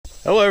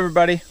Hello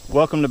everybody,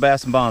 welcome to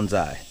Bass and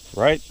Bonsai,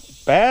 right?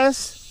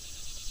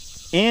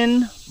 Bass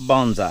in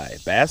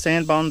Bonsai, Bass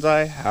and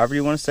Bonsai, however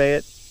you want to say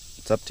it,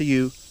 it's up to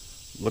you.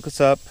 Look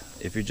us up.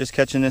 If you're just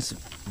catching this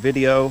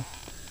video,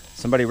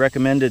 somebody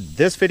recommended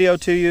this video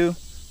to you,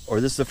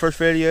 or this is the first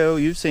video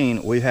you've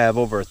seen, we have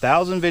over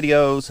 1,000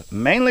 videos,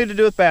 mainly to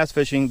do with bass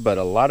fishing, but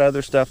a lot of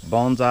other stuff,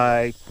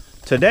 bonsai.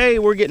 Today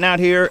we're getting out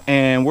here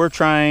and we're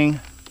trying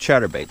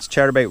chatterbaits,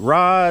 chatterbait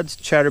rods,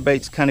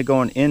 chatterbaits, kind of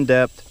going in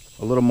depth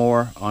a little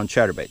more on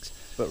chatterbaits.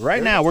 But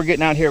right now we're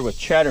getting out here with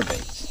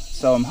chatterbaits.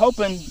 So I'm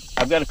hoping,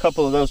 I've got a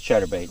couple of those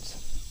chatterbaits.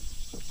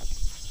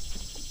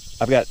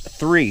 I've got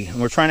three,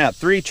 and we're trying out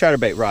 3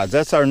 chatterbait rods.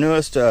 That's our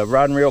newest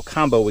rod and reel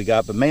combo we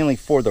got, but mainly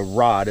for the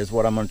rod is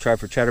what I'm gonna try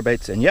for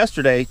chatterbaits. And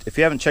yesterday, if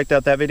you haven't checked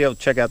out that video,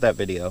 check out that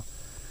video.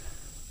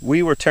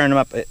 We were tearing them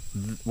up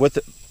with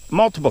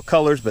multiple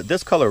colors, but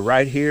this color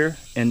right here,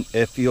 and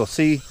if you'll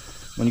see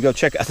when you go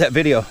check out that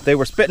video, they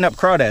were spitting up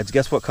crawdads.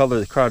 Guess what color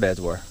the crawdads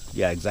were?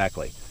 Yeah,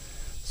 exactly.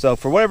 So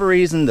for whatever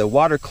reason, the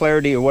water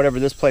clarity or whatever,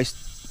 this place,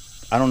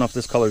 I don't know if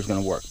this color is going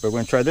to work, but we're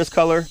going to try this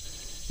color,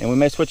 and we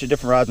may switch to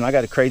different rods. And I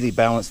got a crazy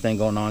balance thing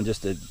going on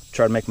just to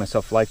try to make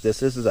myself like this.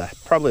 This is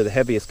probably the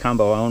heaviest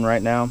combo I own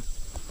right now.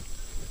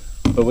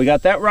 But we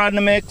got that rod in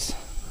the mix.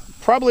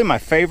 Probably my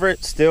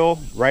favorite still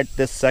right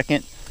this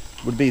second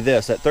would be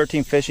this, at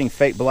 13 Fishing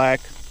Fate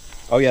Black.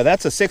 Oh yeah,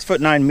 that's a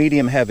 6'9"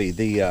 medium heavy,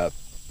 the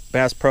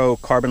Bass Pro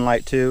Carbon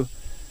Light 2.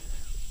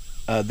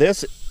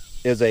 This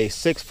is a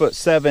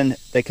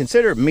 6'7". They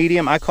consider it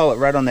medium. I call it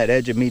right on that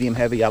edge of medium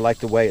heavy. I like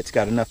the way it's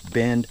got enough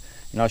bend,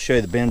 and I'll show you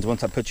the bends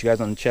once I put you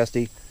guys on the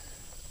chesty.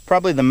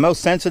 Probably the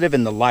most sensitive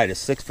and the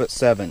lightest,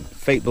 6'7",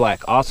 Fate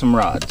Black, awesome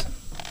rods.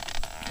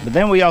 But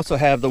then we also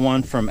have the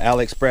one from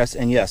AliExpress,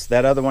 and yes,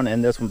 that other one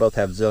and this one both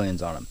have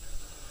zillions on them.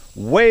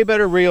 Way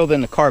better reel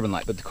than the Carbon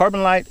Light, but the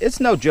Carbon Light,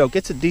 it's no joke.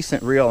 It's a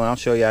decent reel, and I'll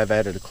show you. I've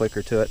added a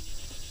clicker to it.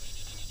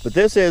 But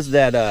this is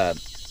that,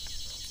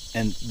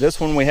 and this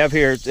one we have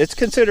here, it's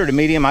considered a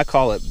medium. I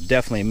call it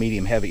definitely a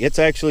medium heavy. It's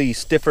actually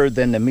stiffer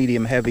than the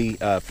medium heavy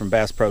from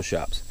Bass Pro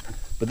Shops.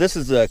 But this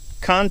is the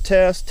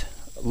Contest,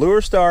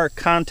 Lure Star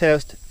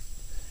Contest,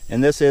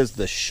 and this is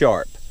the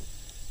Sharp.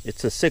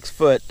 It's a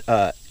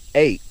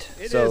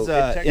 6'8".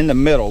 So in the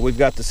middle, we've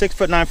got the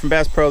 6'9" from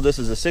Bass Pro. This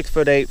is a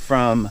 6'8"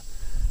 from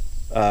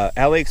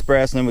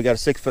AliExpress, and then we got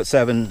a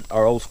 6'7",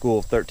 our old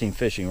school 13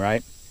 Fishing,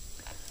 right?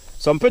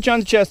 So I'm gonna put you on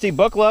the chesty,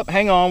 buckle up,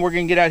 hang on. We're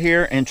gonna get out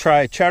here and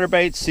try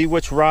chatterbaits, see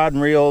which rod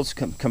and reels,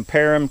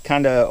 compare them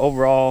kind of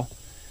overall,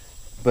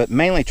 but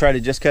mainly try to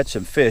just catch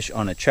some fish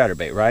on a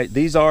chatterbait, right?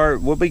 These are,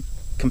 we'll be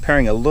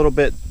comparing a little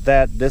bit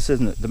that. This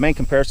isn't, the main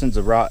comparisons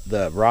of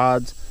the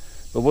rods,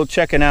 but we're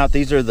checking out,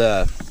 these are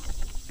the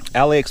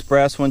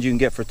AliExpress ones you can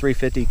get for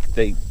 $3.50.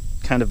 They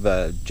kind of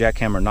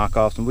jackhammer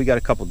knockoffs, and we got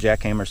a couple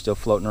jackhammers still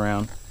floating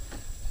around.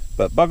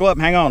 But buckle up,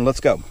 hang on, let's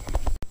go.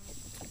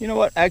 You know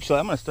what? Actually,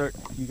 I'm going to start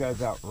you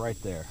guys out right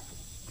there.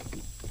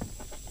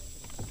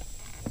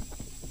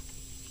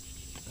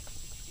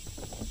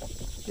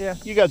 Yeah,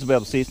 you guys will be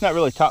able to see. It's not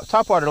really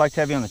top water. I like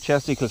to have you on the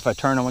chesty because if I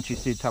turn, I want you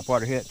to see the top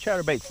water hit.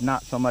 Chatterbait's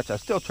not so much. I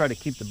still try to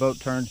keep the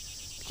boat turned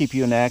to keep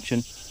you in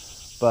action.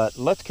 But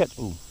let's catch.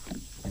 Ooh,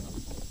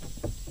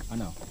 I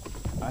know.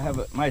 I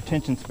have my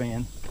attention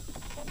span.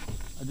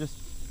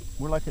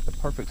 We're like at the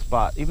perfect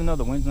spot. Even though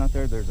the wind's not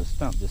there, there's a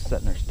stump just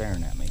sitting there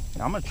staring at me.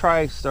 Now I'm going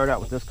to start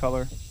out with this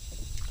color.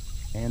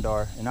 And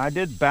I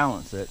did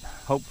balance it,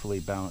 hopefully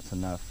balance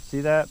enough.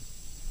 See that?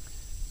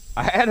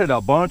 I added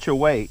a bunch of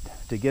weight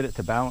to get it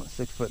to balance.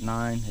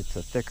 6'9". It's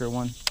a thicker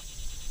one.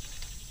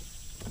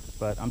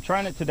 But I'm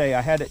trying it today.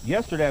 I had it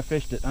yesterday. I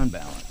fished it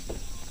unbalanced.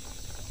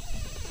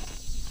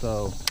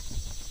 So,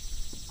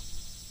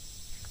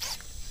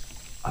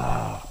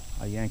 I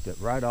yanked it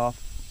right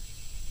off.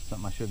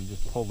 Something I should have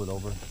just pulled it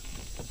over.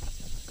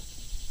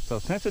 So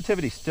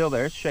sensitivity's still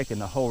there. It's shaking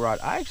the whole rod.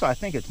 I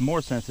think it's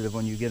more sensitive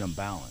when you get them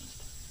balanced.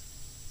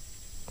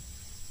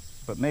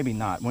 But maybe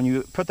not. When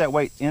you put that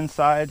weight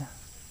inside,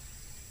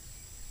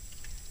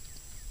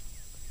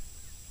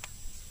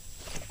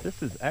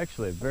 this is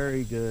actually a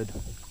very good,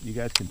 you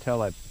guys can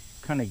tell I'm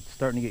kind of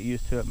starting to get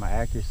used to it. My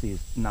accuracy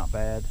is not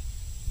bad.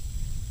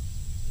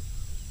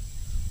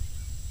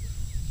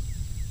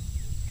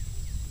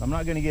 I'm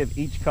not going to give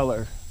each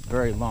color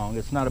very long.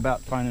 It's not about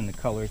finding the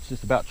color. It's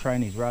just about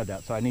trying these rods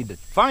out. So I need to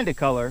find a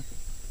color.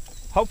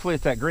 Hopefully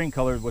it's that green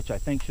color, which I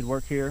think should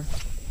work here.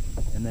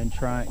 And then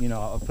try, you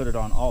know, I'll put it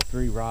on all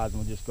 3 rods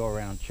and we'll just go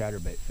around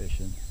chatterbait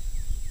fishing.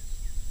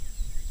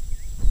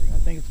 And I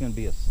think it's going to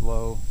be a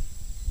slow.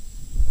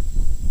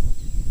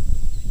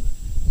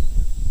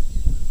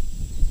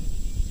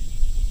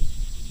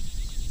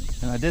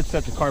 And I did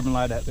set the Carbon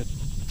Light at it.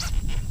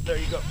 There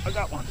you go. I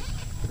got one.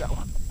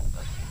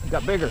 He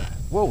got bigger.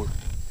 Whoa.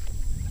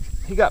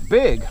 He got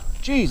big.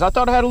 Jeez, I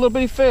thought I had a little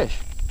bitty fish.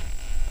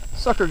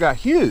 Sucker got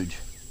huge.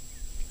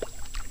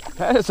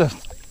 That is a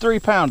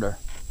 3-pounder.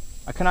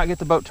 I cannot get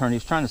the boat turned.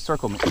 He's trying to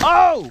circle me.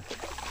 Oh!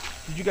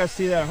 Did you guys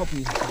see that? I hope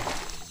you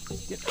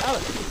get out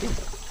of it. He's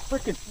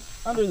freaking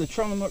under the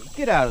trolling motor.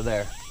 Get out of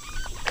there.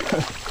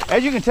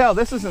 As you can tell,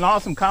 this is an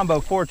awesome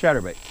combo for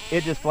chatterbait.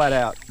 it just flat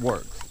out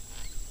works.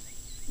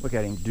 Look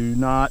at him.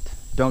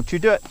 Don't you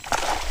do it.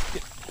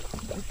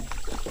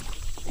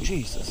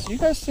 Jesus, you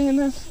guys seeing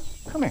this?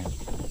 Come here.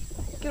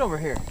 Get over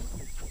here.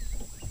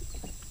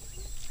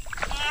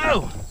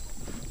 Oh!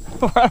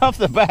 Right off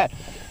the bat.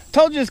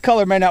 Told you this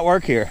color may not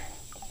work here.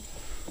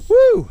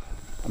 Woo!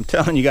 I'm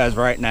telling you guys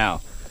right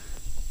now,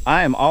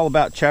 I am all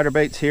about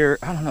chatterbaits here.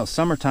 I don't know,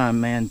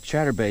 summertime, man,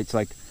 chatterbaits.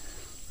 Like,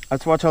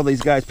 let's watch all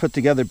these guys put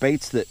together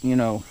baits that, you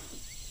know,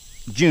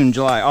 June,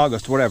 July,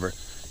 August, whatever.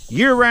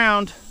 Year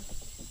round,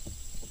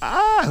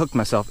 I hooked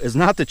myself. It's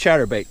not the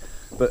chatterbait.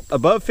 But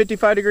above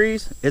 55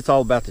 degrees, it's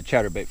all about the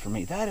chatterbait for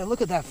me.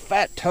 Look at that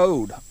fat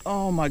toad.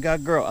 Oh my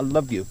God, girl, I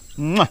love you.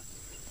 Mwah.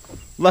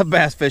 Love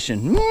bass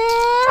fishing.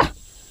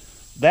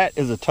 Mwah. That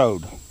is a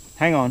toad.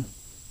 Hang on.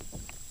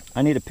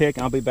 I need a pick,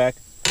 and I'll be back.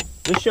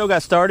 This show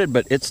got started,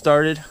 but it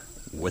started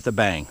with a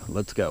bang.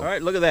 Let's go. All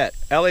right, look at that.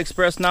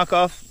 AliExpress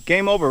knockoff.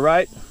 Game over,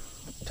 right?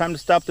 Time to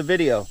stop the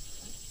video.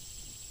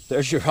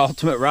 There's your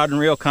ultimate rod and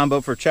reel combo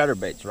for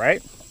chatterbaits,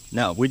 right?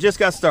 No, we just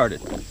got started.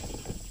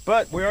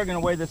 But we are going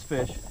to weigh this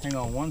fish. Hang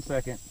on 1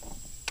 second.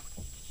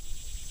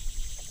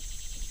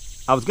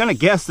 I was going to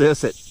guess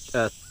this at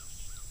a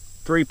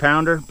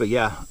 3-pounder, but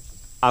yeah,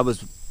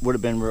 would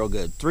have been real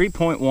good.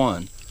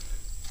 3.1.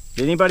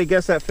 Did anybody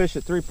guess that fish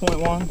at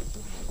 3.1?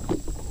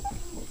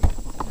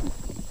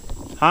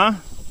 Huh?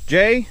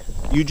 Jay?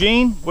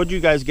 Eugene? What'd you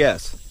guys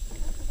guess?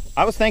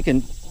 I was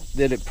thinking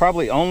that it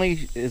probably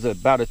only is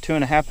about a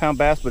 2.5-pound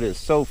bass, but it's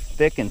so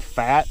thick and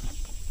fat.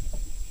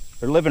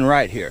 They're living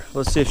right here.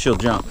 Let's see if she'll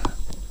jump.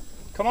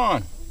 Come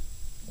on.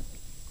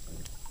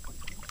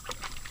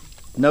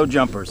 No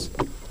jumpers.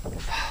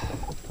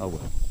 Oh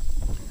well.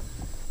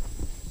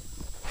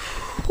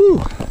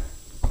 Whew.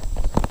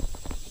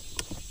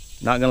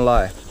 Not gonna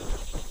lie,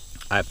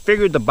 I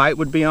figured the bite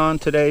would be on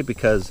today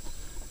because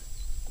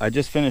I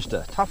just finished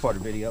a topwater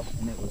video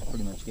and it was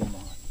pretty much game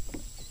on.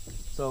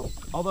 So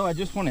although I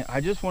just want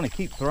to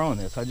keep throwing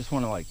this. I just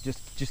want to like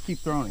just keep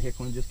throwing it,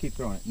 Hicklin. Just keep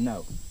throwing it.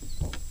 No,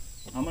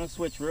 I'm gonna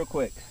switch real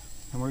quick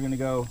and we're gonna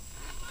go.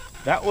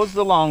 That was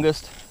the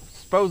longest,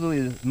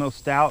 supposedly the most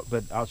stout,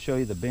 but I'll show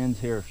you the bends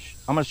here.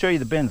 I'm gonna show you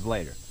the bends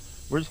later.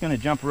 We're just gonna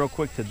jump real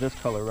quick to this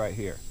color right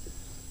here.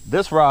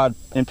 This rod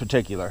in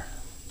particular.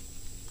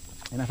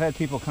 And I've had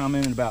people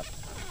commenting about,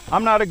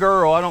 I'm not a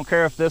girl, I don't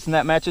care if this and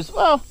that matches.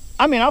 Well,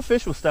 I mean, I'll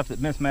fish with stuff that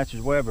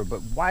mismatches, whatever, but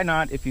why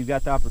not, if you've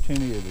got the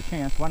opportunity or the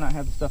chance, why not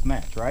have the stuff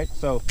match, right?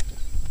 So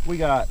we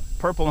got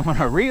purple on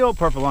our reel,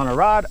 purple on our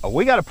rod.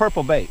 We got a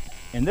purple bait.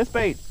 And this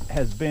bait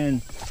has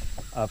been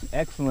an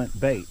excellent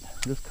bait.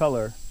 This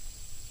color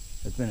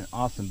has been an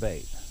awesome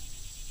bait.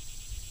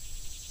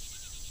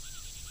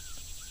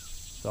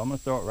 So I'm gonna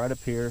throw it right up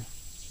here,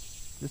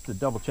 just to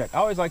double check. I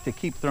always like to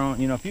keep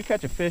throwing, you know, if you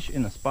catch a fish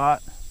in the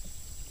spot,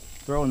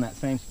 throw in that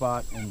same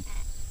spot. And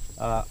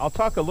I'll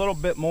talk a little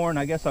bit more, and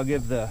I guess I'll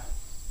give the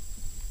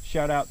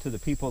shout out to the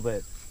people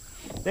that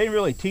they didn't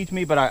really teach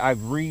me, but I've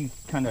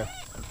kind of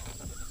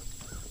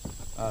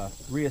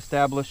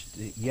reestablished.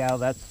 Yeah,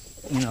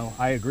 that's, you know,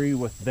 I agree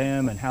with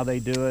them and how they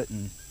do it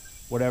and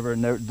whatever,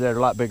 and they're a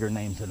lot bigger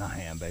names than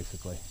I am,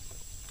 basically.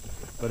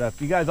 But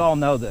if you guys all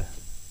know the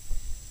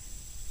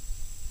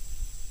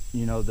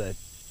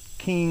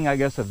king, I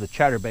guess, of the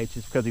chatterbaits,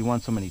 just because he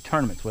won so many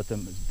tournaments with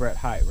them, is Brett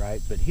Height,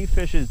 right? But he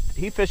fishes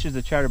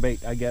the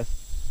chatterbait, I guess,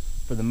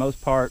 for the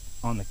most part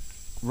on the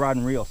rod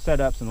and reel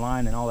setups and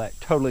line and all that,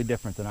 totally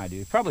different than I do.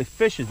 He probably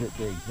fishes it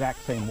the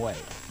exact same way,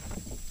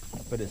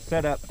 but his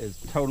setup is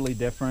totally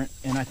different.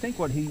 And I think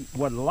what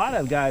a lot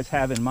of guys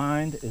have in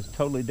mind is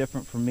totally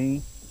different from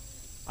me.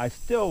 I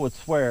still would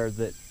swear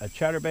that a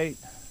chatterbait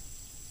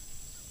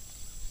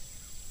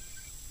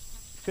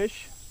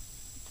fish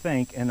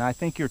think, and I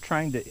think you're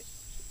trying to,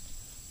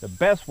 the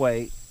best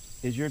way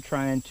is you're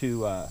trying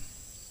to,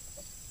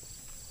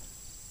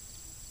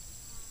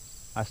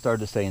 I started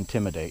to say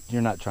intimidate.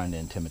 You're not trying to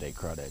intimidate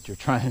crawdads. You're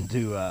trying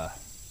to,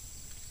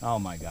 oh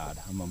my God,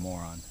 I'm a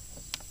moron.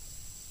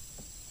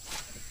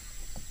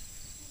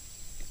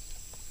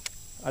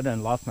 I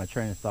done lost my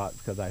train of thought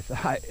because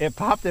it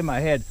popped in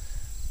my head.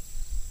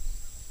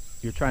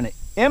 You're trying to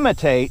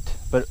imitate,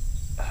 but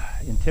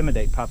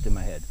intimidate popped in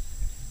my head.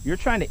 You're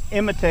trying to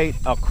imitate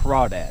a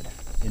crawdad,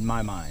 in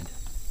my mind.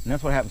 And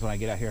that's what happens when I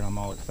get out here and I'm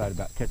all excited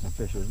about catching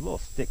fish. There's a little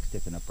stick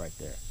sticking up right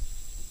there.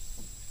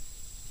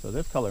 So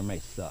this color may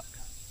suck,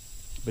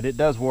 but it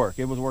does work.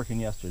 It was working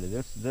yesterday.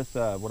 This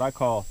what I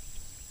call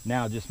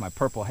now just my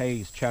purple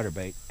haze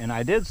chatterbait. And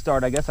I did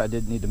start, I guess I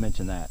did need to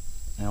mention that,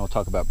 and we'll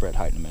talk about Brett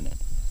Height in a minute.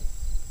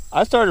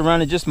 I started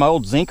running just my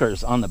old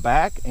zinkers on the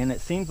back, and it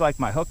seems like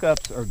my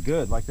hookups are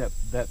good. Like that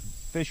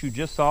fish you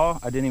just saw,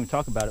 I didn't even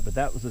talk about it, but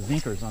that was the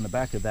zinkers on the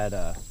back of that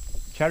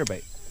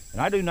chatterbait. And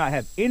I do not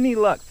have any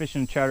luck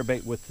fishing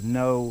chatterbait with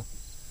no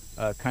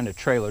kind of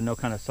trailer, no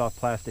kind of soft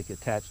plastic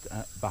attached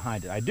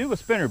behind it. I do with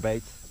spinner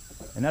baits,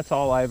 and that's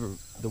all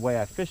the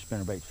way I fish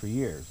spinner baits for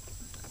years.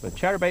 But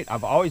chatterbait,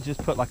 I've always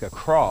just put like a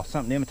crawl,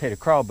 something to imitate a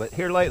crawl. But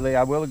here lately,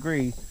 I will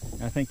agree,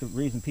 and I think the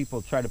reason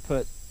people try to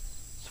put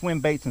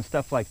swim baits and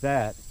stuff like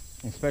that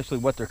especially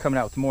what they're coming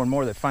out with more and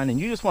more, they're finding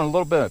you just want a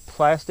little bit of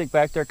plastic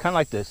back there, kind of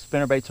like the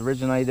spinnerbaits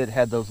originated,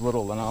 had those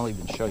little, and I'll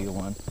even show you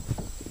one,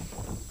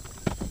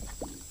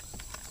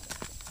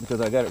 because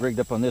I got it rigged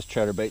up on this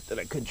chatterbait that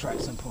I could try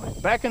at some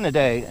point. Back in the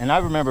day, and I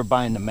remember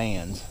buying the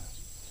Mans.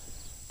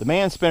 The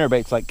Man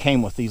spinnerbaits like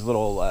came with these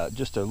little,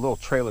 just a little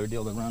trailer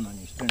deal to run on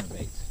your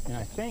spinnerbaits. And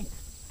I think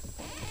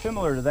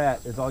similar to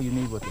that is all you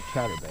need with the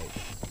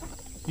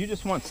chatterbait. You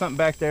just want something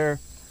back there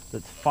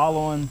that's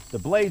following, the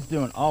blade's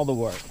doing all the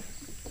work.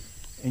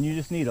 And you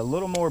just need a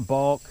little more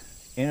bulk.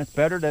 And it's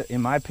better to,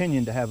 in my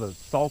opinion, to have a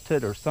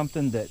salted or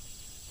something that's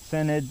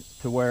scented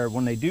to where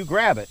when they do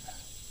grab it,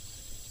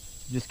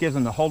 just gives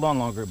them to hold on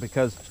longer.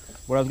 Because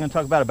what I was going to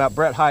talk about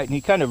Brett Hite, and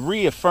he kind of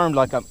reaffirmed,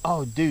 like,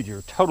 oh dude,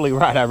 you're totally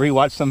right. I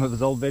rewatched some of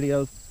his old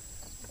videos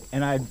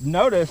and I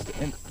noticed,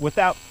 and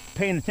without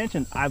paying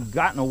attention, I've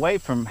gotten away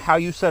from how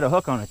you set a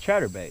hook on a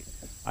chatterbait.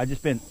 I've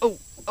just been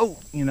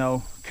you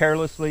know,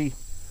 carelessly,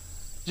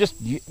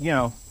 just, you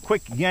know,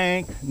 quick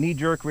yank,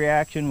 knee-jerk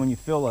reaction when you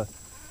feel a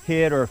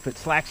hit, or if it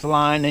slacks the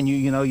line, and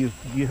you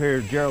hear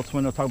Gerald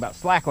Swindle talk about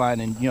slack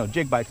line and, you know,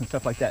 jig bites and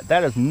stuff like that.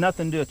 That has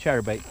nothing to do with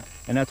chatterbait,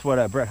 and that's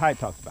what Brett Hite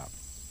talks about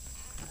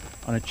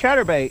on a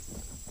chatterbait.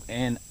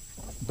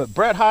 But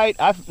Brett Hite,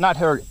 I've not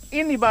heard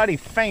anybody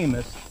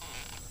famous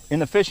in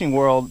the fishing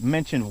world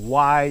mention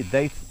why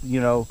they, you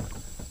know,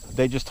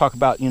 they just talk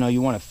about, you know,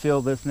 you want to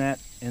fill this net.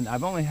 And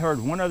I've only heard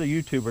one other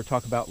YouTuber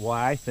talk about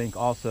why I think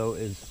also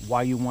is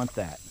why you want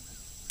that.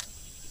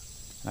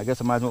 I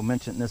guess I might as well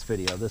mention it in this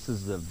video. This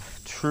is the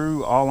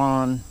true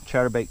all-on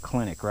chatterbait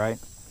clinic, right?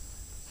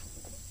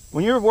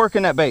 When you're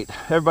working that bait,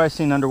 everybody's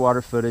seen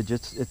underwater footage.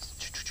 It's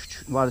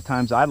a lot of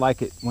times I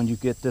like it when you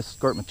get this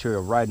skirt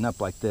material riding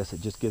up like this.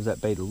 It just gives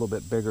that bait a little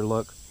bit bigger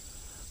look.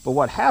 But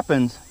what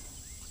happens,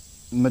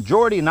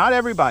 majority, not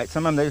every bite,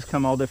 some of them they just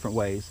come all different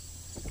ways,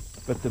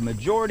 but the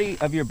majority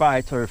of your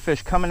bites are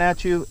fish coming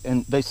at you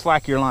and they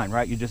slack your line,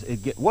 right?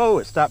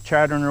 It stopped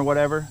chattering or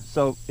whatever.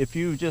 So if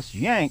you just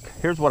yank,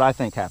 here's what I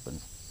think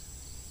happens.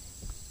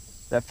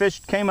 That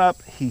fish came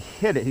up, he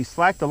hit it, he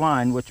slacked the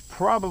line, which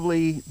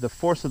probably the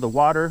force of the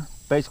water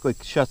basically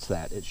shuts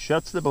that. It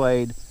shuts the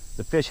blade.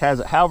 The fish has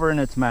it, however, in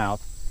its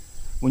mouth.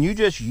 When you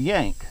just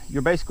yank,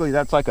 you're basically,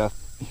 that's like a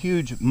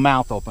huge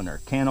mouth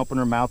opener, can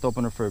opener, mouth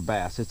opener for a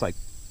bass. It's like,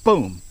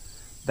 boom,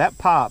 that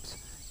pops.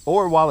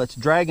 Or while it's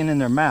dragging in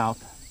their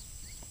mouth,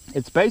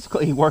 it's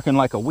basically working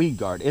like a weed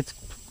guard. It's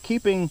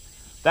keeping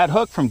that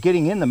hook from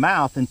getting in the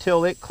mouth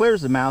until it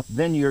clears the mouth.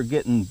 Then you're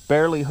getting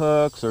barely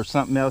hooks or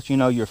something else. You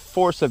know, your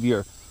force of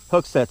your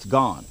hook set's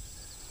gone.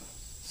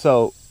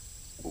 So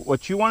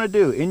what you want to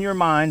do in your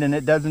mind, and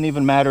it doesn't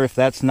even matter if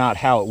that's not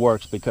how it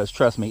works, because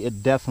trust me,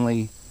 it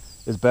definitely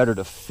is better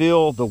to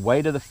feel the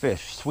weight of the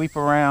fish. Sweep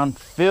around,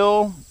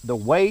 feel the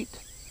weight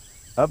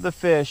of the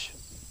fish,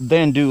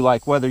 then do,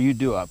 like, whether you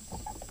do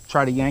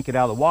try to yank it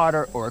out of the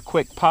water or a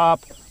quick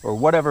pop or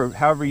whatever,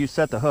 however you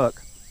set the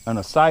hook on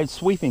a side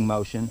sweeping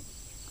motion,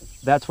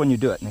 that's when you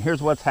do it. And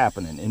here's what's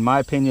happening. In my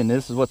opinion,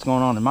 this is what's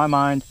going on in my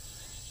mind,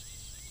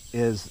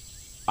 is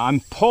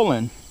I'm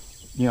pulling,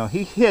 you know,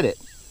 he hit it.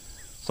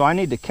 So I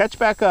need to catch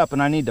back up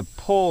and I need to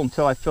pull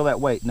until I feel that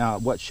weight. Now,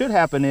 what should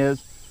happen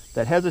is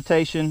that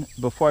hesitation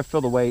before I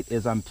feel the weight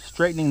is I'm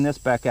straightening this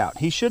back out.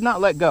 He should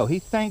not let go. He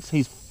thinks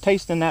he's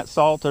tasting that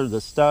salt or the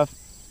stuff.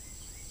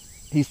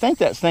 He thinks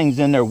that thing's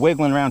in there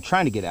wiggling around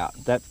trying to get out.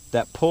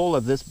 That pull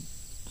of this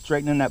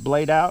straightening that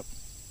blade out,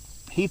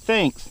 he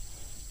thinks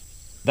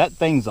that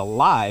thing's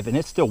alive and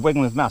it's still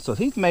wiggling his mouth. So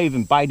he may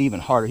even bite even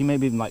harder. He may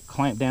even like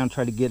clamp down,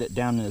 try to get it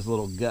down in his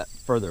little gut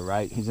further,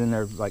 right? He's in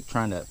there like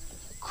trying to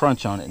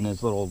crunch on it in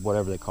his little,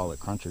 whatever they call it,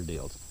 cruncher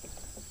deals.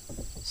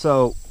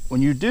 So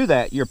when you do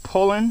that, you're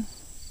pulling,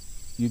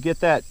 you get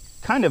that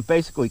kind of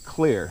basically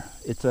clear.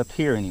 It's up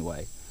here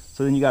anyway.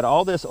 So then you got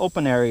all this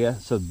open area.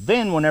 So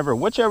then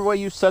whichever way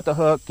you set the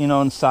hook, you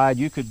know, inside,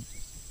 you could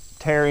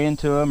tear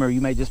into them, or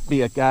you may just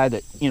be a guy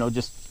that, you know,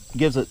 just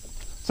gives it.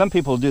 Some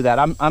people do that.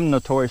 I'm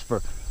notorious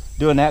for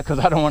doing that because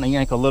I don't want to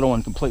yank a little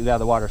one completely out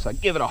of the water. So I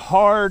give it a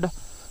hard,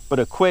 but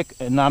a quick,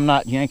 and I'm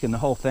not yanking the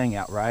whole thing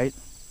out, right?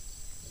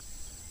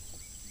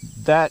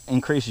 That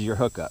increases your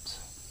hookups.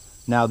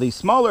 Now these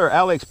smaller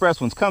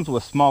AliExpress ones comes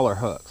with smaller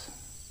hooks.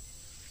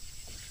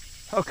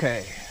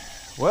 Okay,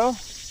 well,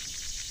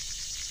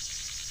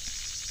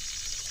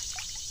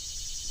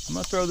 I'm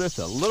gonna throw this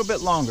a little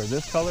bit longer,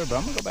 this color, but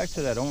I'm gonna go back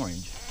to that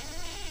orange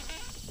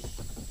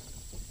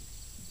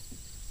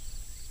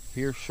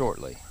here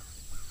shortly.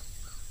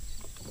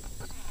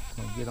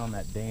 I'm gonna get on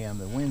that dam.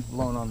 The wind's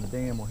blowing on the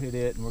dam, we'll hit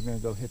it, and we're gonna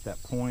go hit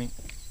that point.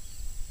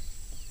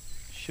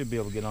 Should be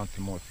able to get on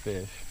some more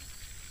fish.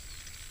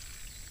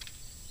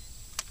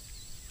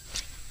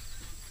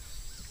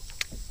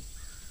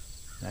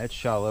 Now it's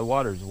shallow, the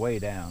water's way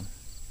down.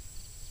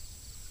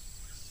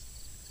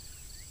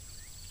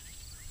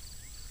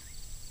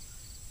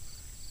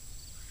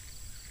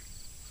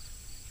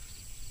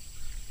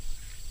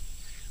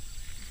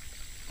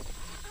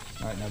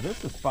 Alright, now this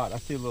is the spot. I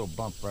see a little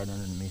bump right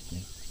underneath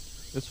me.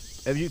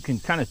 This, if you can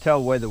kind of tell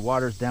the way the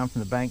water's down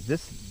from the bank,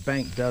 this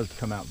bank does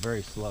come out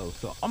very slow.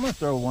 So I'm going to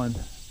throw one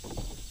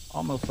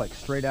almost like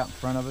straight out in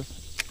front of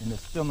us, and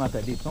it's still not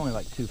that deep. It's only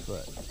like 2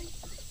 foot.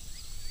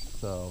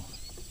 So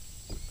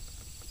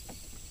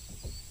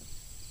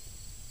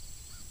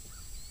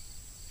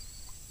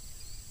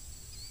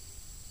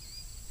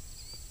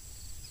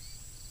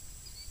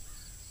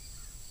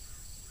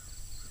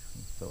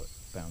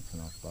it's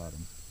bouncing off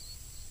bottom.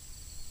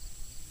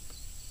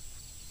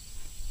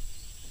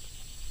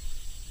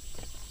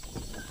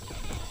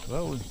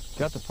 Well, we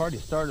got the party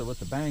started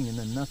with a bang and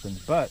then nothing,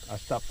 but I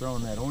stopped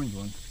throwing that orange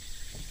one.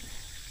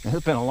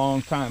 It's been a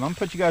long time. I'm gonna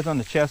put you guys on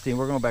the chesty and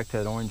we're going back to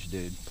that orange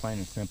dude, plain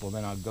and simple.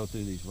 Then I'll go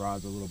through these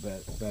rods a little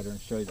bit better and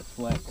show you the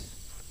flex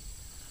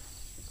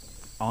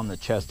on the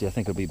chesty. I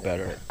think it'll be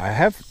better. I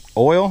have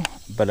oil,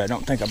 but I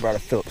don't think I brought a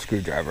Phillips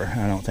screwdriver.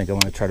 I don't think I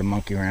want to try to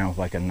monkey around with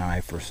like a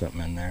knife or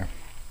something in there.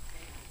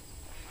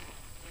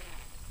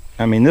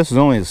 I mean, this is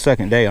only the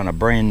second day on a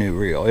brand new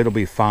reel. It'll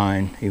be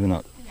fine, even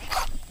though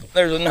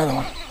there's another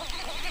one.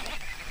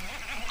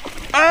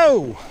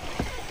 Oh!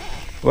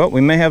 Well,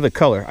 we may have the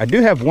color. I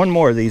do have one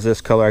more of these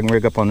this color I can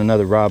rig up on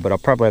another rod, but I'll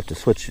probably have to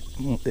switch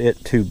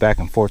it to back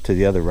and forth to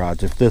the other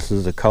rods if this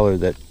is the color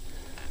that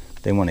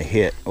they want to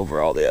hit over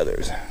all the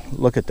others.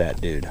 Look at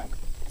that, dude.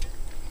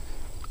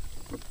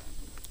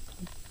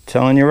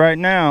 Telling you right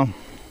now,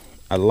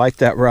 I like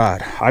that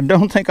rod. I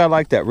don't think I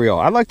like that reel.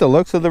 I like the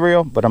looks of the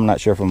reel, but I'm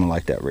not sure if I'm gonna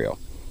like that reel.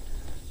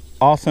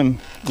 Awesome.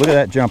 Look at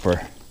that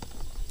jumper.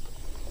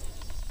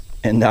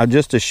 And now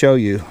just to show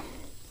you,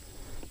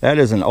 that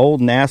is an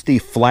old nasty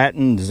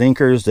flattened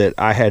zinkers that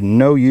I had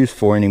no use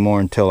for anymore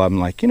until I'm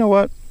like, you know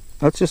what?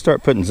 Let's just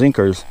start putting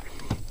zinkers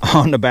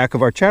on the back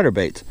of our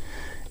chatterbaits.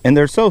 And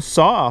they're so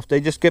soft, they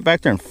just get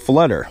back there and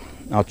flutter.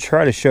 I'll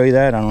try to show you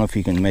that. I don't know if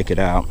you can make it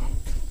out.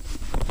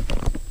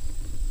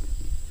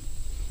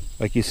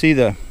 Like you see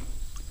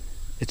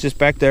it's just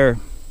back there,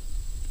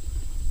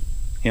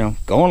 you know,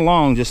 going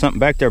along, just something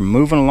back there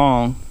moving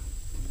along.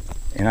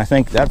 And I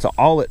think that's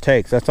all it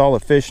takes. That's all a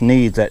fish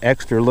needs, that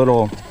extra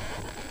little,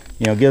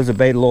 you know, gives the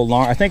bait a little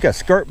longer. I think a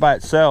skirt by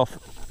itself,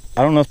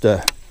 I don't know if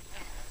the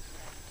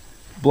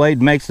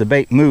blade makes the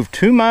bait move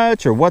too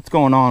much or what's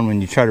going on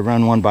when you try to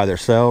run one by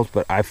themselves,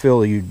 but I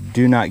feel you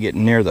do not get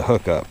near the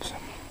hookups.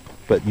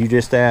 But you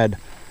just add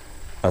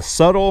a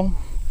subtle,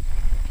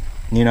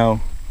 you know,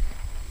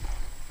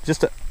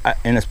 just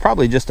and it's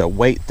probably just a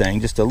weight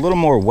thing, just a little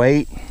more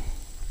weight.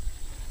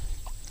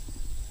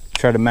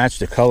 Try to match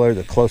the color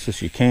the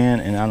closest you can,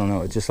 and I don't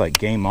know, it's just like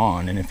game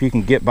on. And if you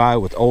can get by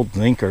with old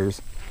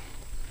zinkers,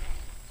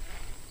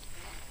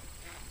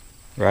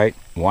 right,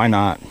 why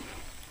not?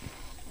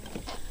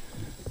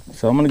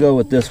 So I'm gonna go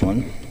with this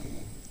one.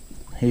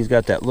 He's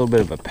got that little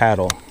bit of a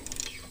paddle,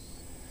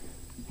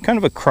 kind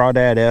of a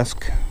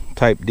crawdad-esque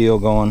type deal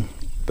going,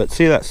 but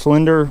see that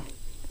slender,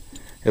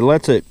 it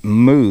lets it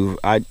move.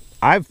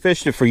 I've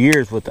fished it for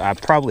years with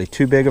probably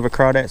too big of a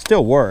crawdad. It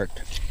still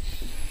worked,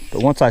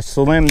 but once I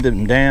slimmed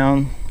him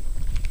down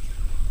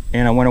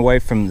and I went away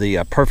from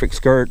the perfect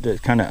skirt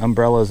that kind of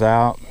umbrellas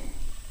out,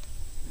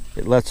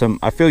 it lets them,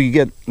 I feel you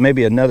get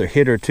maybe another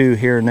hit or two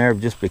here and there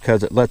just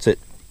because it lets it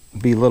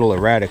be a little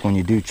erratic when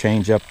you do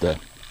change up the,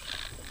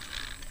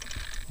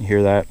 you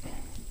hear that?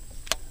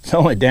 It's the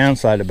only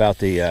downside about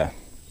the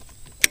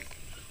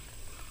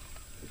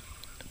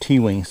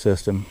T-wing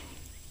system.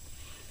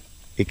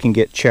 It can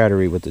get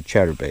chattery with the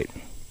chatterbait.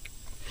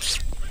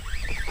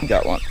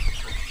 Got one.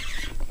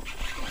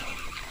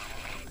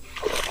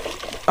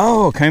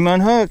 Oh, came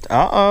unhooked.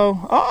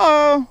 Uh-oh.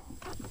 Uh-oh.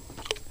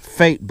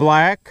 Fate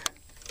black.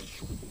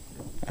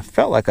 I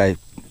felt like I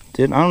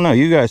didn't. I don't know.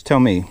 You guys tell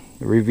me.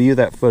 Review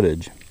that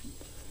footage.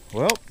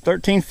 Well,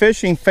 13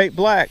 fishing, Fate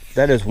black.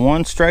 That is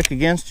one strike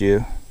against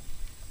you.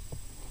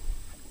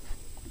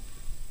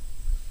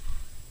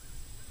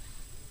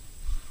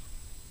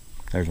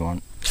 There's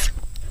one.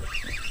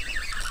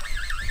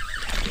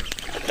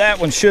 That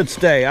one should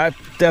stay. I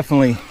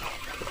definitely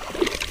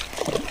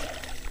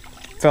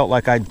felt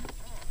like I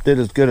did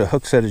as good a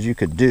hook set as you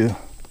could do.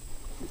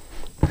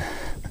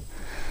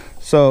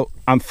 So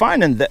I'm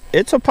finding that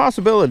it's a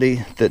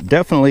possibility that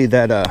definitely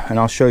that, and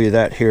I'll show you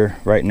that here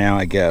right now,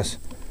 I guess.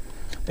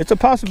 It's a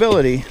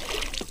possibility.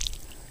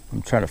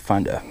 I'm trying to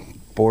find a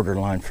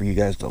borderline for you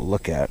guys to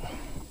look at.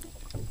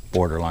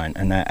 Borderline,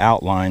 and that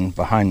outline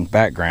behind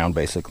background,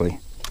 basically.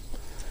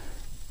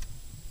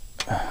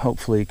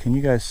 Hopefully, can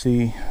you guys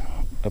see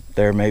up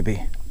there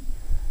maybe?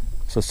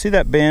 So see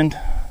that bend?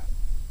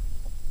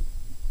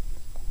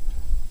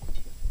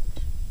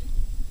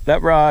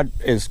 That rod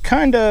is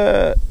kind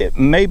of, it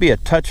may be a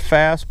touch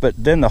fast, but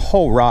then the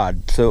whole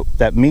rod, so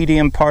that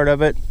medium part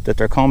of it that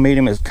they're calling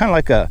medium is kind of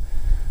like a,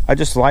 I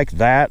just like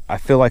that. I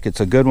feel like it's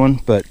a good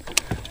one, but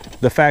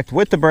the fact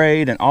with the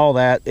braid and all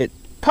that, it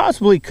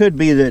possibly could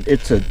be that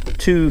it's a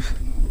too,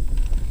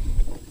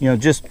 you know,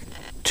 just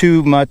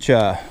too much,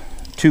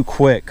 too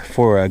quick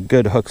for a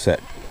good hook set.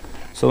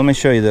 So let me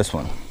show you this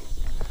one.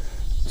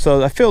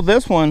 So I feel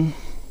this one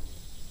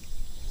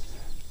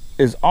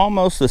is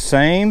almost the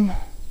same.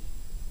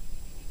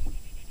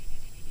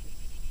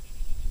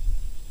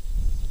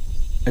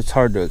 It's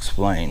hard to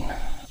explain.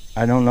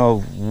 I don't know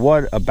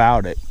what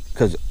about it.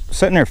 because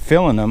sitting there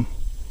feeling them,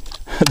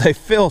 they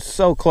feel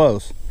so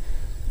close.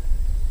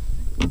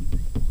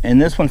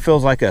 And this one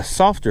feels like a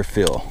softer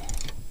feel.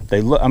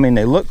 They look, I mean,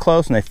 they look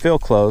close and they feel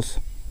close.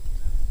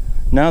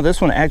 No,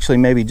 this one actually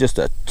maybe just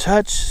a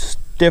touch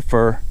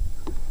stiffer,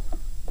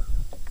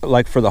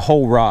 like for the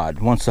whole rod.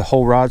 Once the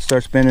whole rod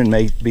starts spinning,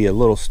 may be a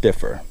little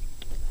stiffer.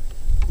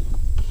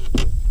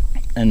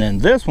 And then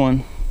this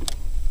one,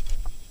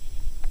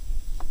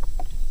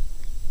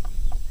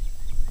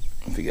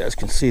 if you guys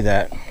can see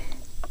that,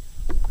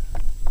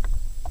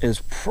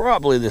 is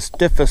probably the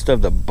stiffest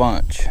of the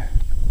bunch.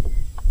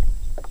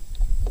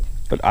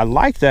 But I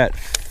like that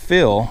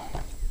feel.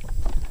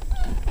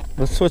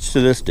 Let's switch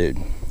to this dude.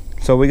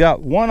 So we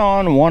got one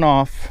on, one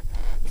off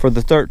for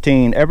the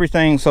 13.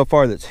 Everything so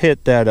far that's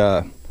hit that,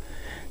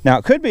 now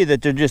it could be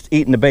that they're just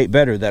eating the bait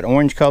better, that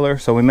orange color,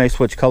 so we may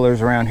switch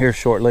colors around here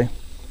shortly.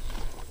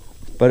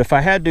 But if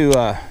I had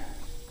to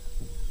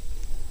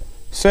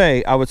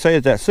say, I would say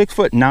that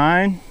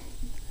 6'9"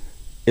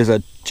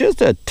 is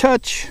just a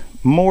touch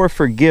more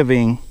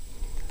forgiving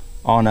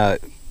on the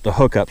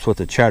hookups with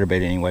the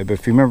chatterbait anyway. But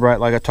if you remember right,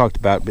 like I talked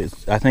about,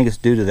 I think it's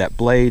due to that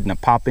blade and the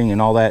popping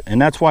and all that.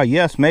 And that's why,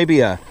 yes, maybe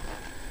a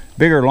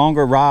bigger,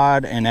 longer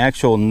rod and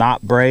actual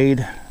knot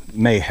braid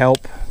may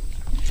help.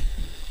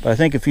 But I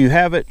think if you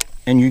have it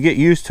and you get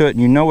used to it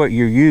and you know what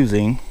you're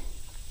using,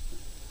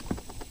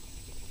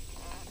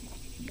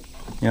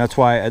 you know, that's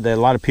why a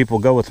lot of people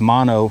go with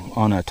mono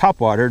on a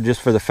topwater,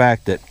 just for the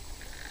fact that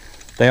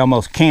they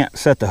almost can't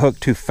set the hook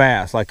too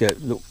fast. Like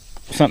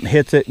something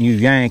hits it and you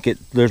yank it,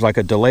 there's like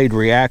a delayed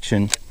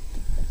reaction,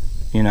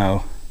 you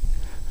know.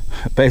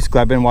 Basically,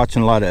 I've been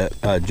watching a lot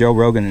of Joe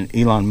Rogan and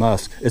Elon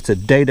Musk. It's a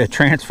data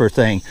transfer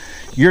thing.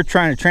 You're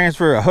trying to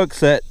transfer a hook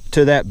set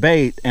to that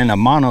bait, and a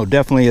mono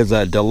definitely is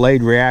a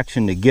delayed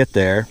reaction to get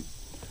there.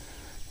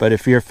 But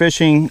if you're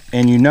fishing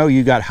and you know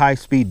you got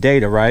high-speed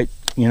data, right?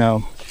 You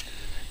know,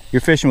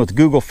 you're fishing with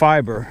Google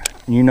Fiber,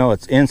 and you know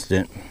it's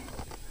instant.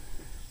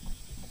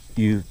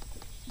 You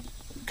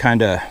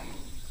kind of,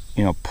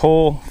 you know,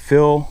 pull,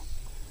 feel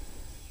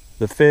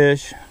the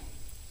fish,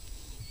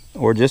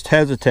 or just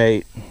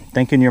hesitate,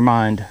 think in your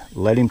mind,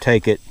 let him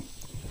take it,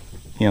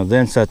 you know,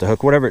 then set the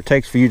hook, whatever it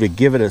takes for you to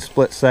give it a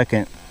split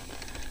second.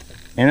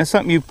 And it's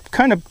something you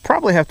kind of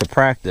probably have to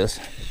practice,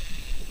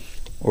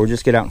 or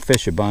just get out and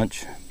fish a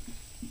bunch.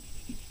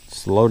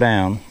 Slow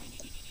down.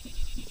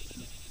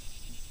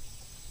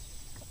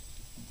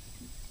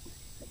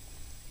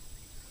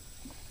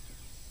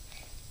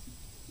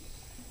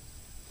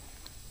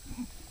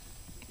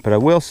 But I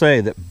will say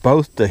that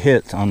both the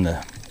hits on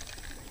the,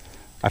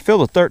 I feel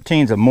the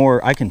 13's a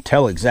more, I can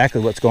tell exactly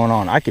what's going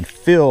on. I could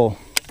feel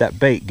that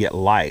bait get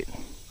light.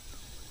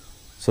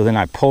 So then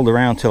I pulled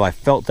around till I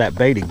felt that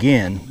bait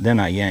again, then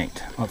I yanked.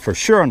 For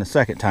sure on the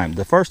second time.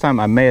 The first time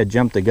I may have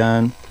jumped the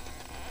gun.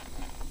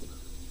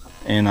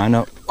 And I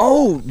know,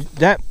 oh,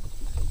 that,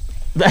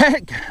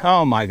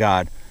 oh my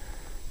God.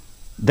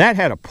 That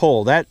had a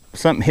pull. That,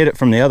 something hit it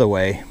from the other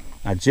way.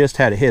 I just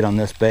had a hit on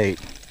this bait.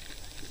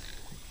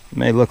 It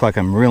may look like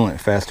I'm reeling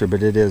it faster,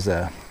 but it is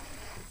a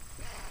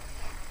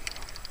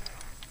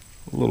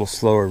little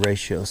slower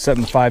ratio.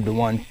 7.5 to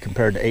 1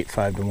 compared to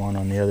 8.5 to 1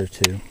 on the other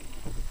two.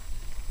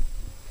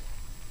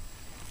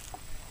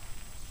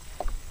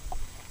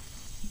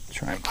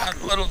 Try and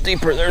cut a little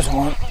deeper. There's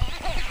one.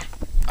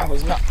 I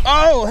was not,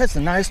 oh, that's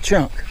a nice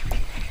chunk.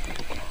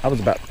 I was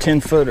about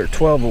 10 foot or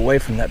 12 away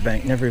from that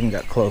bank. Never even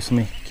got close. Let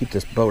me keep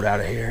this boat out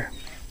of here.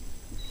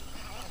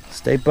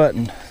 Stay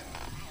buttoned.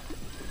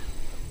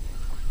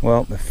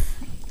 Well, if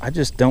I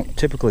just don't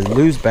typically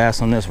lose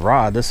bass on this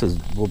rod, this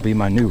will be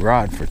my new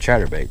rod for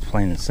chatterbaits,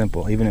 plain and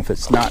simple. Even if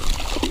it's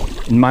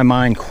not, in my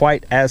mind,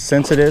 quite as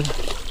sensitive,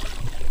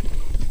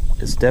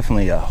 it's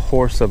definitely a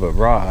horse of a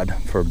rod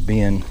for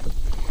being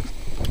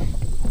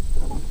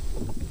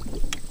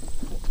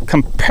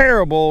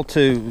comparable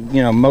to,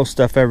 you know, most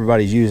stuff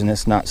everybody's using.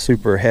 It's not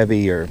super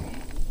heavy or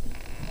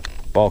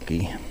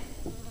bulky.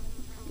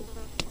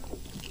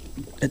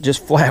 It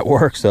just flat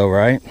works though,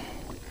 right?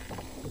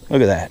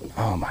 Look at that.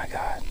 Oh my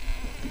God.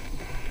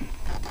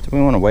 Do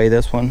we want to weigh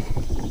this one?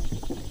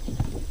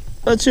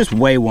 Let's just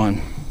weigh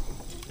one.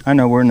 I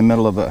know we're in the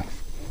middle of a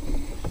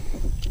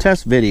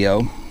test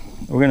video.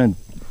 We're gonna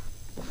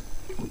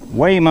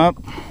weigh him up,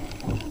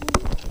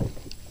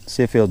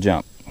 see if he'll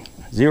jump.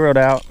 Zeroed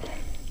out.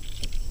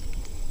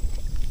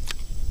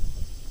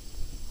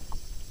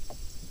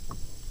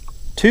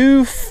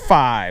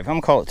 $2.5. I'm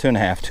gonna call it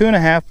 2.5.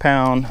 2.5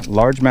 pound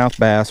largemouth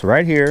bass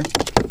right here,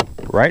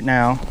 right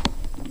now.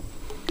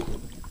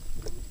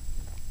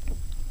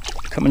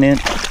 Coming in.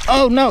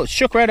 Oh no, it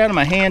shook right out of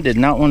my hand. Did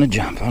not want to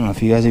jump. I don't know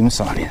if you guys even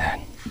saw any of that.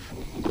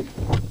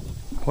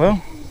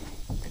 Well,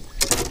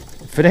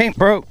 if it ain't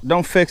broke,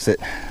 don't fix it.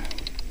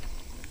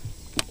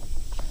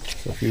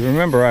 So if you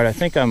remember right, I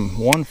think I'm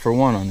 1 for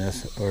 1 on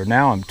this, or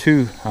now I'm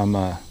 2. I'm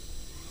I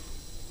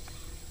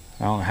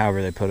don't know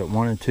however they put it,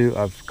 1 and 2.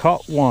 I've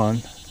caught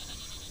 1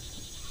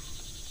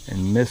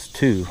 and missed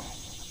 2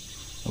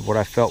 of what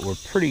I felt were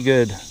pretty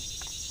good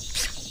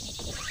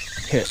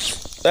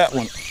hits. That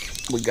one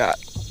we got.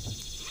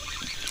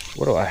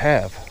 What do I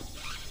have?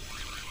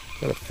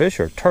 Is that a fish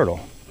or a turtle?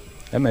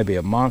 That may be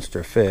a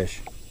monster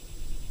fish.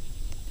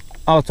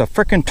 Oh, it's a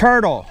freaking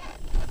turtle.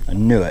 I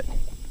knew it.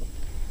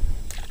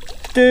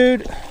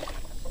 Dude,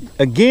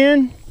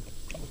 again?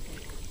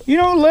 You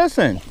don't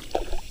listen.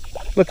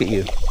 Look at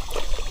you.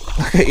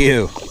 Look at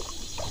you.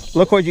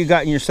 Look what you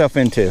gotten yourself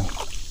into.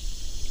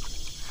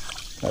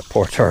 That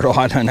poor turtle,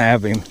 I don't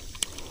have him.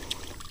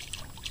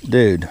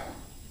 Dude,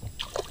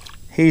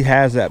 he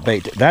has that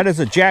bait. That is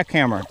a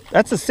jackhammer.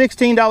 That's a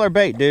 $16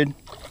 bait, dude.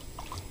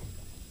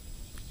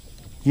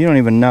 You don't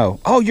even know.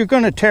 Oh, you're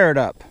gonna tear it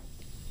up.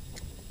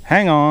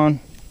 Hang on.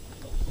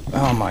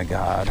 Oh my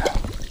God.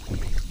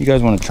 You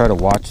guys wanna try to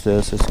watch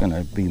this? It's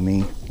gonna be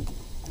me.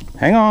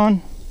 Hang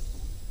on.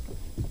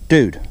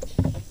 Dude,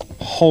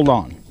 hold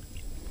on.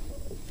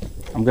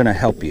 I'm gonna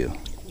help you.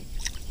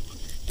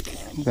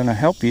 I'm gonna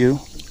help you.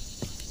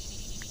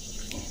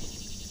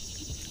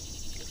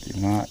 Do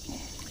not.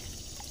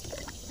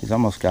 He's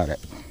almost got it.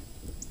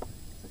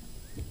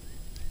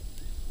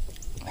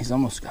 He's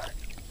almost got it.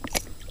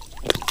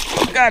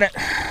 Got it.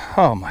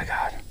 Oh my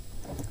God.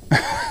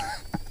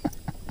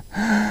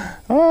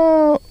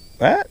 Oh,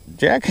 that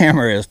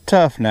jackhammer is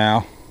tough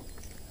now.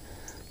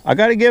 I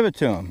gotta give it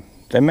to him.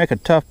 They make a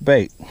tough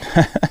bait.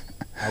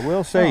 I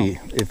will say,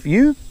 if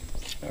you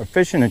are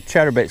fishing a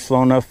chatterbait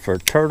slow enough for a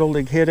turtle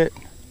to hit it,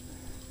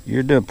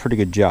 you're doing a pretty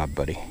good job,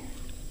 buddy.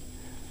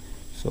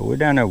 So we're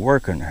down there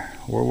working her.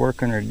 We're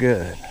working her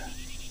good.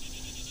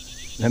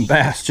 Them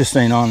bass just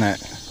ain't on that.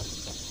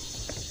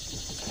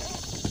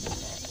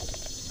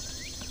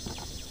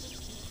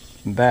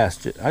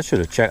 Bass, I should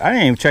have checked. I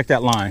didn't even check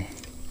that line.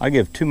 I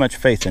give too much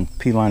faith in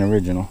P-Line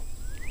Original.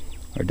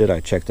 Or did I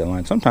check that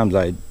line? Sometimes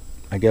I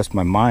guess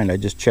my mind, I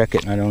just check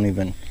it and I don't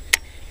even,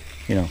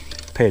 you know,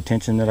 pay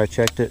attention that I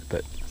checked it.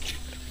 But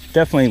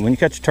definitely, when you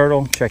catch a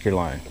turtle, check your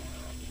line.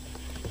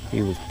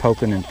 He was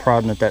poking and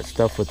prodding at that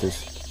stuff with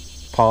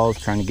his paws,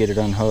 trying to get it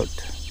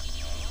unhooked.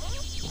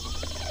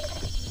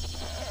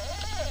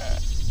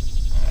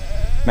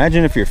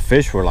 Imagine if your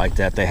fish were like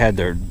that. They had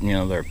their, you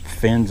know, their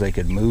fins, they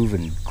could move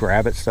and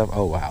grab at stuff.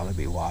 Oh wow, that'd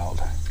be wild.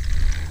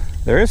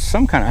 There is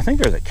some kind of, I think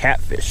there's a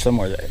catfish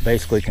somewhere that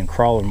basically can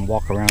crawl and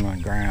walk around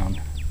on ground.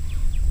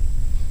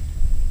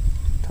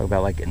 Talk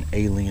about like an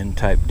alien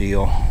type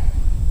deal.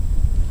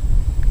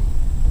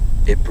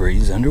 It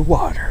breathes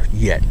underwater,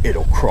 yet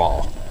it'll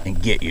crawl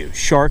and get you.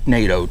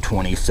 Sharknado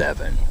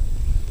 27.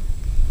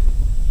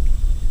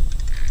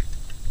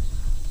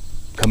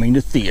 Coming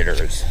to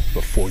theaters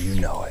before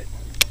you know it.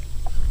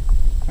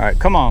 All right,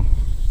 come on.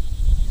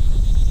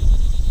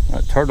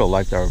 That turtle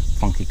liked our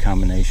funky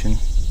combination.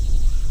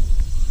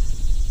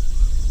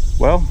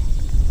 Well,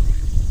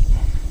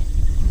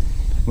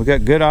 we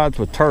got good odds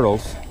with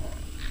turtles.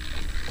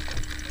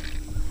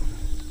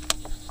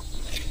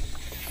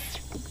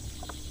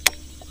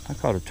 I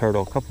caught a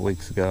turtle a couple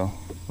weeks ago.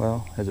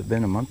 Well, has it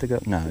been a month ago?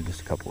 No,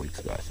 just a couple weeks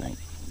ago, I think.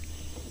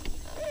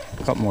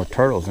 A couple more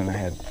turtles than I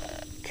had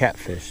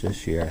catfish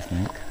this year, I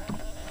think.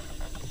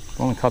 I've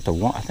only caught the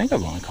one. I think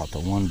I've only caught the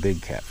one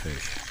big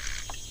catfish.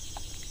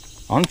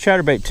 On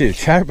chatterbait too.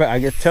 Chatterbait, I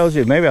guess, tells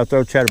you maybe I'll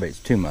throw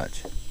chatterbaits too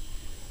much.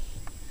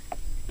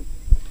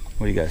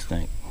 What do you guys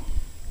think?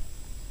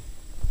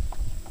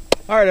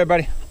 All right,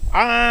 everybody.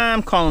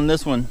 I'm calling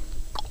this one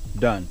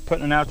done.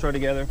 Putting an outro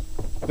together.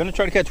 I'm gonna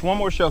try to catch one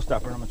more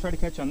showstopper. I'm gonna try to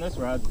catch on this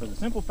rod for the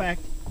simple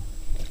fact,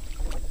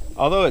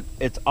 although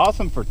it's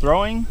awesome for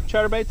throwing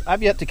chatterbaits,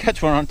 I've yet to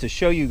catch one on to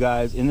show you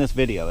guys in this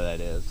video,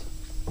 that is.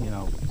 You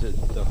know,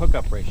 the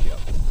hookup ratio.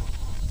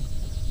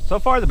 So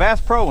far, the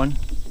Bass Pro one,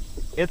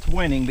 it's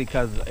winning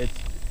because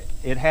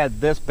it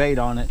had this bait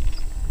on it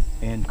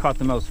and caught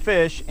the most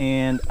fish,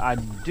 and I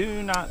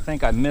do not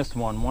think I missed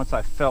one. Once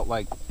I felt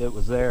like it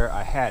was there,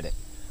 I had it.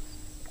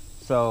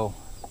 So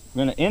I'm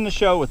gonna end the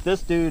show with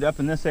this dude up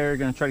in this area.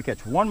 Gonna try to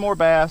catch one more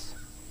bass.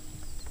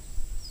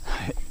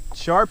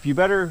 Sharp, you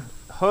better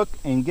hook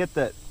and get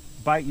that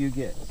bite you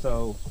get.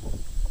 So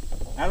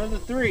out of the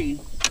three,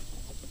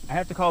 I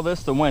have to call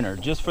this the winner,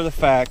 just for the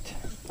fact,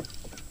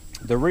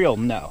 the reel,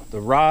 no. The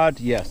rod,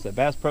 yes, the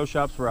Bass Pro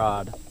Shops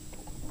rod.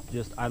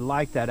 Just, I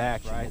like that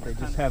action, right? They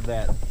just have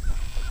that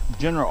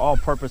general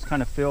all-purpose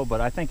kind of feel,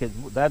 but I think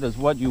that is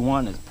what you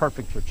want, is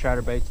perfect for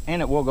chatterbaits,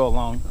 and it will go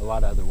along a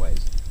lot of other ways,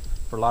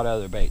 for a lot of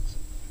other baits.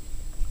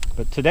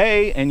 But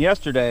today and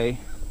yesterday,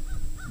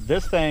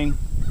 this thing,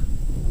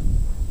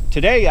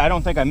 today I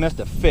don't think I missed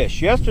a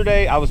fish.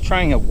 Yesterday I was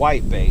trying a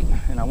white bait,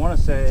 and I want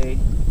to say,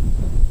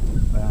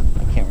 well,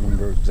 I can't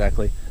remember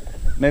exactly,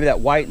 maybe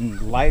that white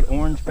and light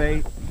orange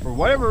bait. For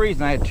whatever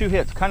reason, I had two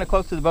hits kind of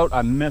close to the boat.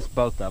 I missed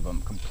both of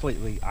them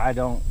completely. I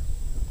don't,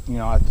 you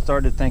know, I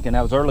started thinking,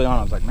 that was early on,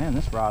 I was like, man,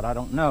 this rod, I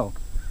don't know.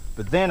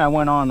 But then I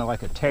went on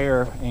like a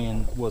tear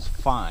and was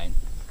fine.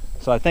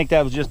 So I think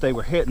that was just, they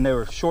were hitting, they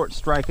were short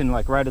striking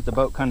like right at the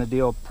boat kind of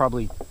deal,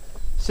 probably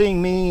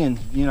seeing me, and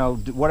you know,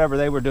 whatever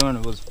they were doing,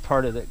 it was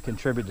part of it,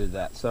 contributed to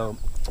that. So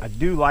I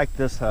do like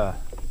this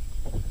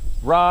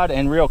rod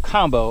and reel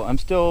combo. I'm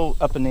still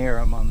up in the air.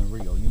 I'm on the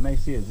reel. You may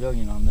see a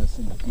zillion on this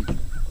in the future.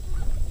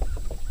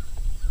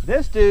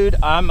 This dude,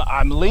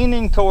 I'm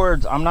leaning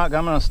towards, I'm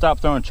gonna stop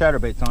throwing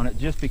chatterbaits on it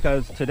just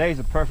because today's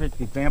a perfect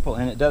example,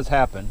 and it does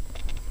happen.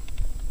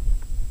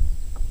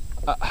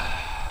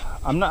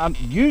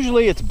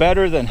 Usually it's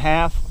better than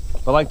half,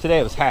 but like today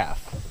it was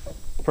half,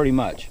 pretty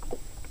much.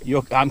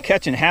 I'm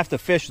catching half the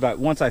fish like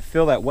once I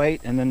feel that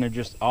weight, and then they're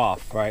just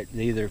off, right?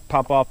 They either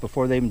pop off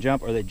before they even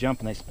jump, or they jump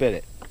and they spit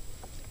it.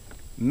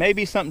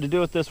 Maybe something to do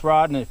with this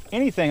rod, and if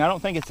anything, I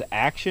don't think it's the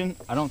action.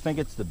 I don't think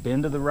it's the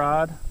bend of the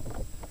rod.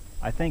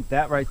 I think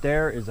that right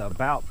there is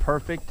about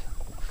perfect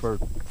for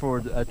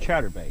a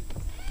chatterbait,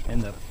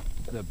 and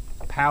the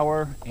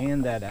power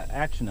and that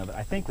action of it.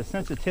 I think the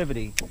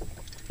sensitivity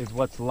is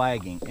what's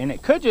lagging, and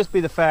it could just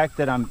be the fact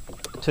that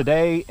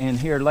today and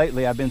here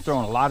lately I've been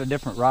throwing a lot of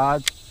different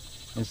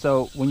rods, and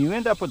so when you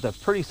end up with a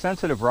pretty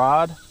sensitive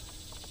rod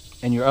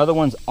and your other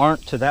ones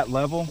aren't to that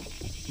level,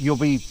 you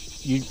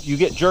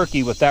get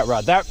jerky with that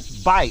rod. That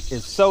bite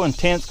is so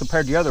intense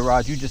compared to the other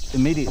rods, you just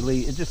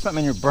immediately, it's just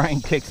something in your brain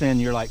kicks in.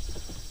 You're like,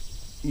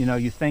 you know,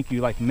 you think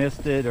you like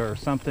missed it or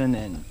something,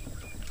 and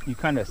you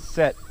kind of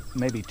set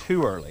maybe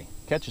too early.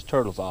 Catches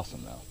turtle's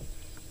awesome though.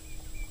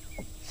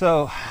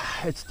 So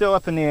it's still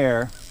up in the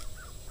air,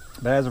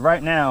 but as of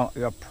right now,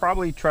 I'll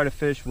probably try to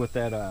fish with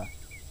that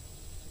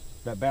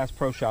Bass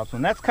Pro Shops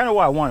one. That's kind of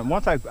what I wanted.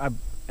 Once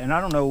and I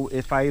don't know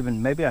if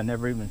maybe I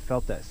never even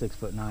felt that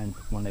 6'9"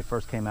 when they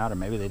first came out, or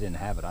maybe they didn't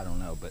have it, I don't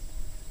know. But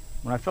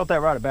when I felt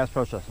that rod at Bass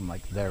Pro Shops, I'm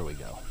like, there we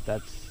go.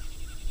 That's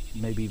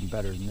maybe even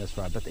better than this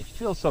rod, but they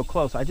feel so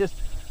close. I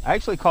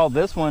actually called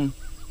this one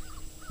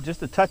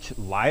just a touch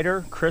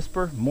lighter,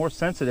 crisper, more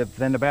sensitive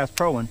than the Bass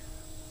Pro one,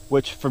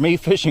 which for me,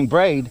 fishing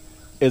braid,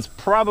 is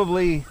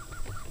probably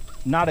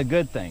not a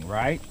good thing,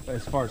 right?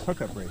 As far as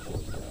hookup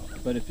ratios go.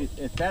 But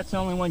if that's the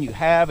only one you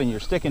have and you're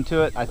sticking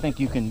to it, I think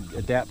you can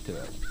adapt to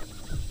it.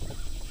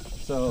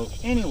 So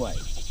anyway,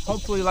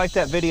 hopefully you like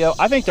that video.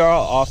 I think they're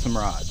all awesome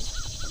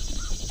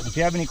rods. If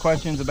you have any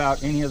questions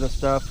about any of the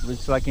stuff,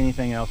 it's like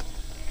anything else,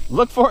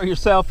 look for it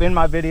yourself in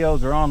my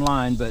videos or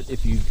online. But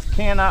if you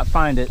cannot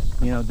find it,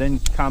 you know, then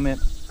comment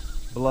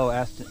below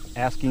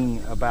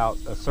asking about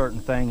a certain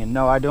thing. And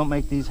no, I don't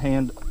make these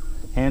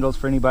handles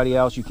for anybody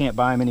else. You can't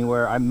buy them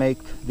anywhere. I make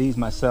these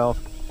myself.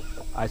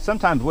 I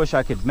sometimes wish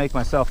I could make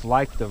myself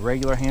like the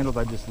regular handles.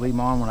 I just leave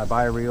them on when I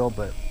buy a reel,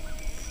 but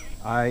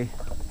I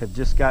have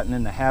just gotten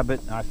in the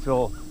habit, and I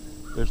feel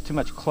there's too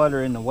much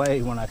clutter in the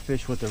way when I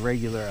fish with the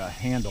regular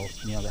handle,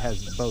 you know, that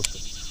has both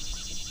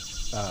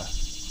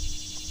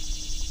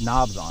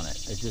knobs on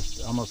it. It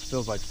just almost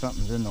feels like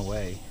something's in the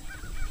way.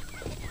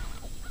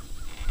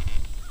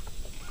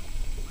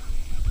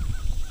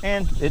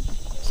 And it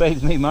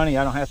saves me money.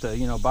 I don't have to,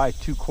 you know, buy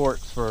 2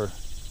 quarts for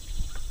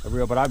a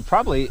reel. But I'd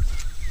probably,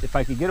 if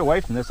I could get away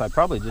from this, I'd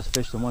probably just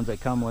fish the ones they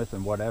come with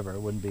and whatever.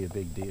 It wouldn't be a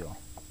big deal.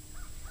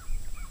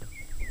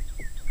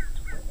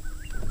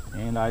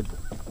 And I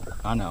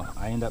know,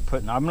 I end up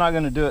putting, I'm not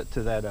going to do it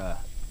to that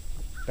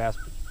bass.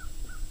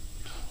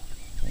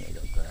 There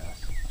goes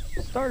grass.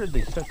 Started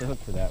to set the hook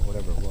for that,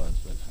 whatever it was,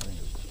 but I think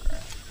it was just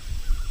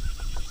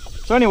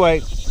grass. So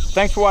anyway,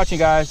 thanks for watching,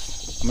 guys.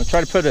 I'm going to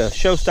try to put a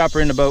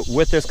showstopper in the boat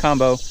with this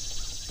combo,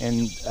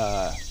 and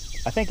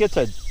I think it's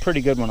a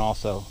pretty good one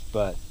also,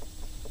 but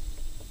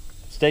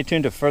stay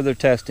tuned to further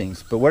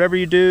testings. But whatever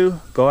you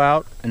do, go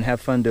out and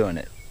have fun doing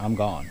it. I'm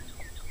gone,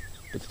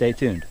 but stay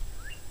tuned.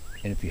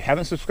 And if you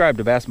haven't subscribed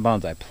to Bass and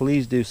Bonsai,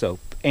 please do so.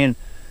 And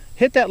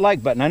hit that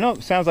like button. I know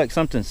it sounds like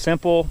something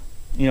simple,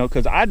 you know,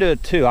 because I do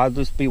it too. I'll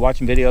just be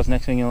watching videos.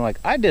 Next thing you know, like,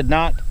 I did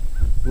not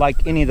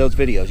like any of those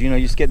videos. You know,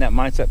 you just get in that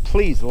mindset.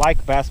 Please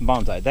like Bass and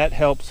Bonsai. That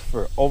helps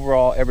for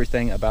overall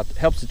everything about,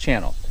 helps the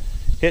channel.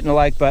 Hitting the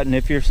like button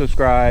if you're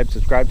subscribed,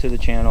 subscribe to the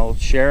channel,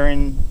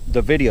 sharing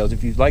the videos.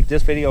 If you like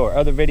this video or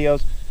other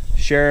videos,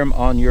 share them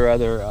on your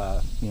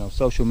other, you know,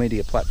 social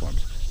media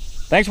platforms.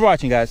 Thanks for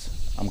watching,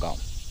 guys. I'm gone.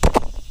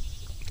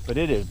 But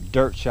it is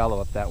dirt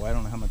shallow up that way. I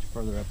don't know how much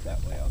further up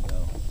that way I'll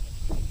go.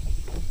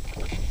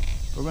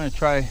 We're going to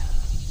try,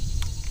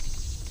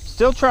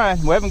 still trying.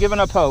 We haven't given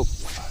up hope.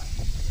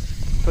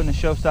 Putting a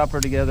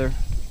showstopper together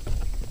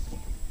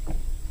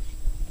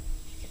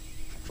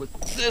with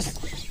this.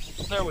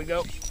 There we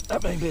go.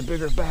 That may be a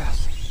bigger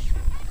bass.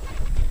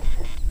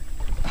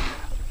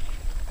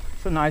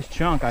 It's a nice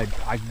chunk. I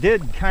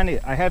did kind of,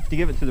 I have to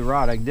give it to the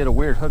rod. I did a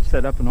weird hook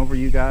set up and over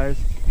you guys.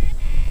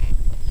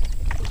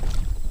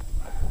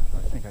 Oh,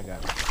 I think I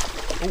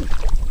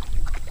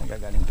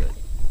got him good.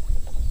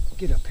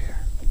 Get up here.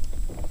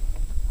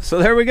 So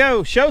there we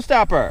go.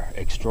 Showstopper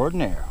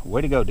extraordinaire.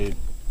 Way to go, dude.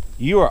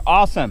 You are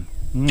awesome.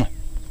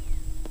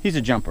 He's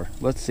a jumper.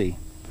 Let's see.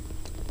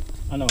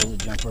 I know he's a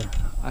jumper.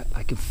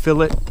 I can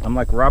feel it. I'm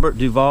like Robert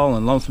Duvall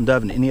in Lonesome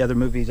Dove and any other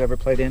movie he's ever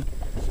played in.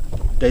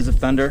 Days of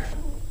Thunder.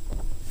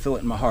 Feel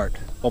it in my heart.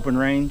 Open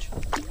range.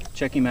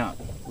 Check him out.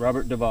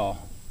 Robert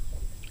Duvall.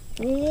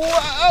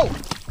 Whoa!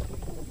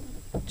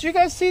 Did you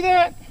guys see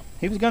that?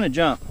 He was going to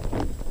jump.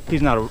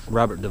 He's not a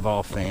Robert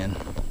Duvall fan.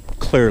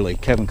 Clearly,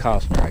 Kevin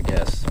Costner, I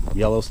guess.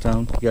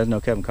 Yellowstone. You guys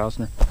know Kevin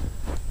Costner?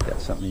 Got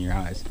something in your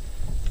eyes.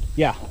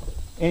 Yeah.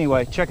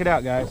 Anyway, check it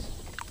out, guys.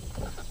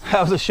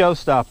 That was a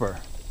showstopper.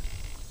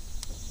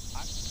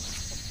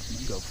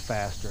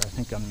 faster. I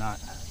think I'm not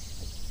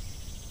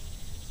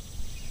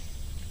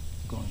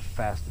going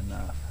fast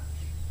enough.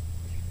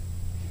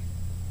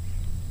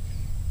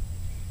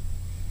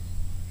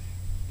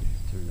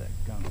 Through that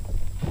gum.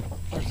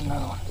 There's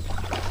another one.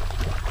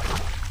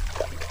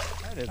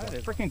 That is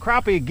a freaking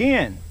crappie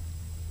again.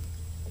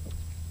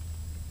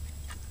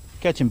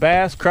 Catching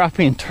bass,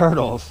 crappie, and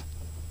turtles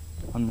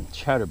on the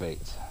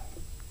chatterbaits.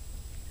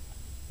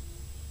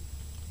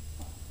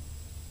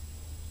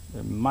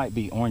 There might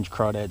be orange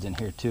crawdads in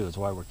here too. That's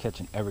why we're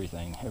catching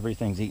everything.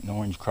 Everything's eating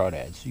orange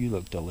crawdads. You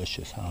look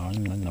delicious, huh?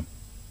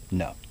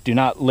 No, do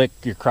not lick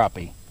your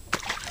crappie.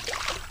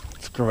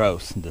 It's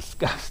gross and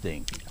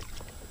disgusting.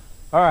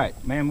 All right,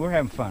 man, we're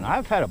having fun.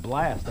 I've had a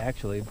blast,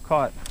 actually. I've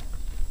caught...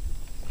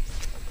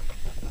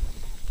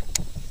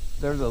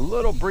 There's a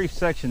little brief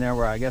section there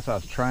where I guess I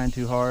was trying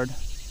too hard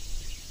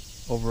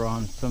over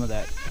on some of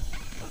that,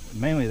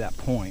 mainly that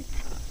point.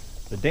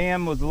 The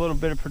dam was a little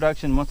bit of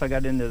production once I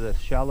got into the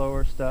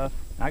shallower stuff.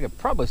 I could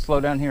probably slow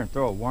down here and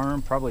throw a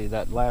worm, probably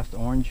that last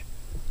orange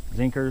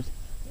zinkers.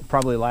 It'd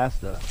probably last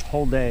the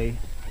whole day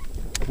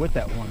with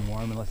that one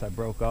worm unless I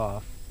broke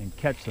off and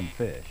catch some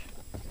fish.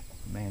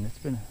 Man, it's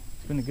been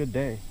a good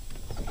day.